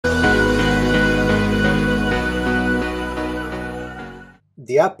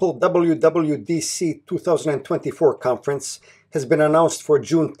The Apple WWDC 2024 conference has been announced for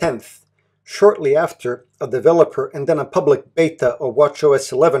June 10th. Shortly after, a developer and then a public beta of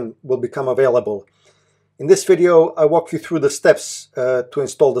WatchOS 11 will become available. In this video, I walk you through the steps to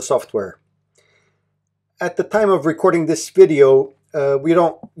install the software. At the time of recording this video, we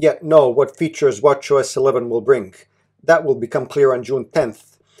don't yet know what features WatchOS 11 will bring. That will become clear on June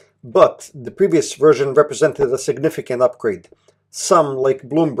 10th. But the previous version represented a significant upgrade. Some, like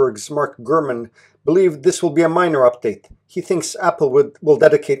Bloomberg's Mark Gurman, believe this will be a minor update. He thinks Apple will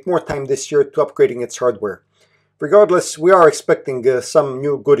dedicate more time this year to upgrading its hardware. Regardless, we are expecting some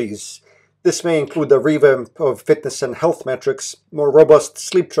new goodies. This may include a revamp of fitness and health metrics, more robust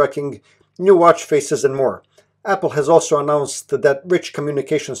sleep tracking, new watch faces, and more. Apple has also announced that rich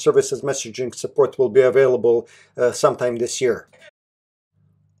communication services messaging support will be available sometime this year.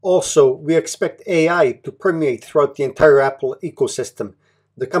 Also, we expect AI to permeate throughout the entire Apple ecosystem.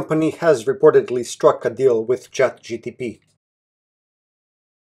 The company has reportedly struck a deal with ChatGPT.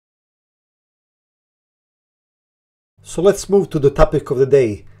 So let's move to the topic of the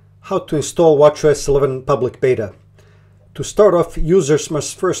day: how to install WatchOS 11 public beta. To start off, users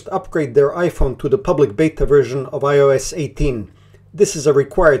must first upgrade their iPhone to the public beta version of iOS 18. This is a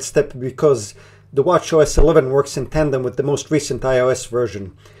required step because the WatchOS 11 works in tandem with the most recent iOS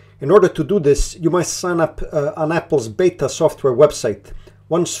version. In order to do this, you must sign up on Apple's beta software website.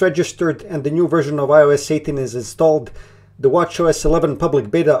 Once registered and the new version of iOS 18 is installed, the WatchOS 11 public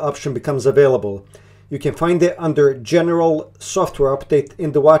beta option becomes available. You can find it under General Software Update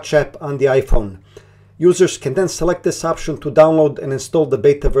in the Watch app on the iPhone. Users can then select this option to download and install the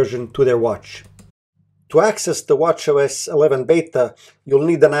beta version to their watch. To access the WatchOS 11 beta, you'll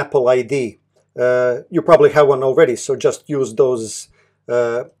need an Apple ID. You probably have one already, so just use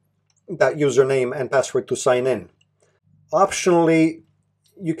that username and password to sign in. Optionally,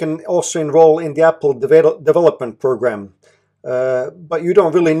 you can also enroll in the Apple development program, but you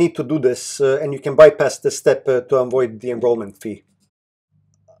don't really need to do this, and you can bypass this step to avoid the enrollment fee.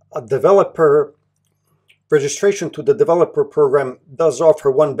 Registration to the developer program does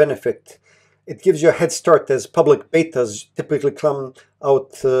offer one benefit. It gives you a head start, as public betas typically come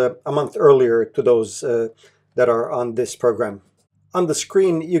out a month earlier to those that are on this program. On the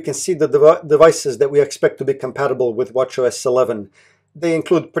screen, you can see the devices that we expect to be compatible with WatchOS 11. They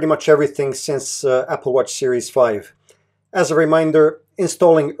include pretty much everything since Apple Watch Series 5. As a reminder,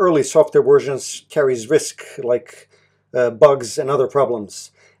 installing early software versions carries risk like bugs and other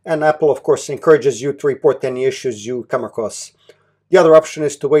problems. And Apple, of course, encourages you to report any issues you come across. The other option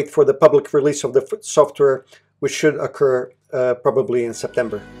is to wait for the public release of the software, which should occur probably in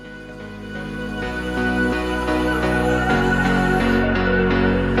September.